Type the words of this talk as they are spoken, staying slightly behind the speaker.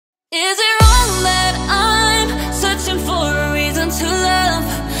Is it wrong that I'm searching for a reason to love,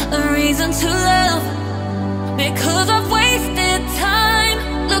 a reason to love? Because I've wasted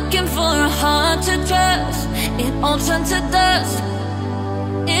time looking for a heart to trust. It all turned to dust.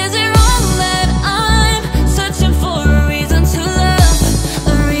 Is it wrong that I'm searching for a reason to love,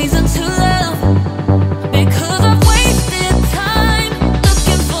 a reason to love? Because I've wasted time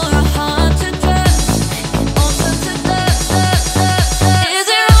looking for a heart to trust. It all turned to dust, dust, dust, dust. Is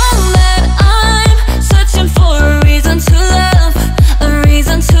it wrong that I'm searching for a reason to love, a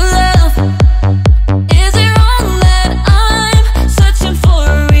reason to love? Is it wrong that I'm searching for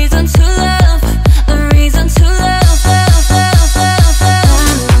a reason to love, a reason to love, love, love, love, love?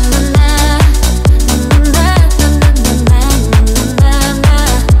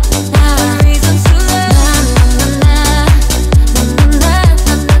 A reason to love,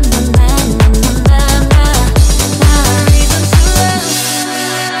 a reason to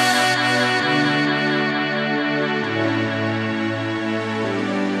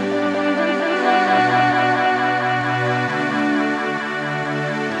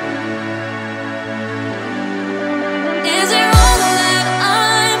Is it wrong that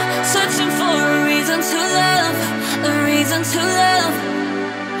I'm searching for a reason to love, a reason to love?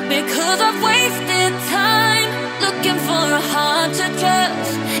 Because I've wasted time looking for a heart to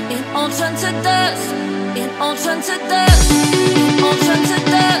trust. It all turned to dust, it all turned to dust.